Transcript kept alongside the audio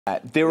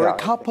There are a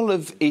couple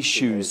of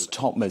issues,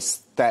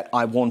 Thomas, that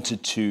I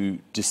wanted to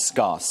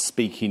discuss,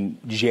 speaking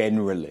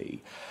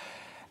generally.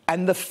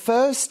 And the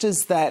first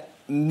is that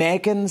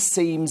Meghan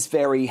seems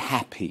very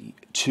happy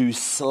to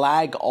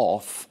slag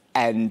off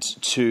and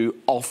to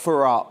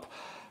offer up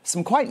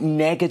some quite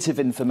negative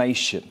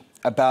information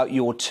about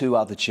your two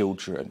other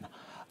children,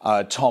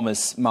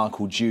 Thomas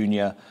Markle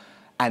Jr.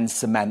 and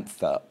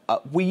Samantha.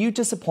 Were you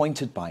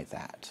disappointed by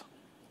that?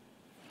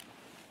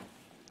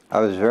 I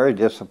was very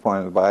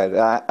disappointed by it.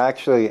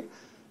 Actually,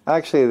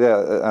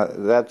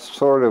 that's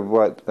sort of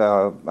what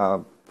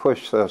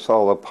pushed us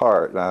all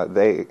apart.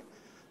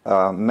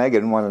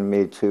 Meghan wanted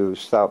me to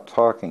stop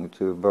talking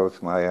to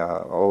both my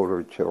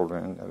older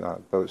children,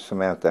 both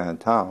Samantha and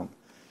Tom,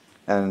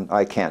 and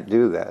I can't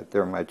do that.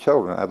 They're my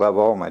children. I love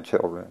all my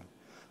children,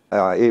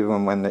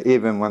 even when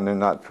they're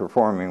not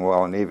performing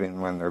well, and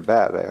even when they're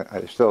bad,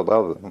 I still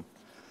love them.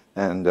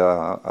 And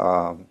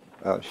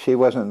she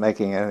wasn't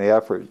making any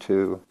effort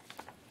to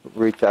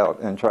reach out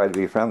and try to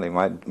be friendly.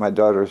 My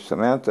daughter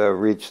Samantha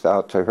reached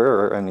out to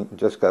her and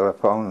just got a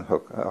phone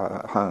hook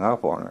hung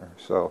up on her.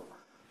 So,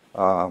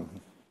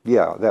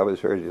 yeah, that was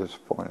very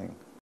disappointing.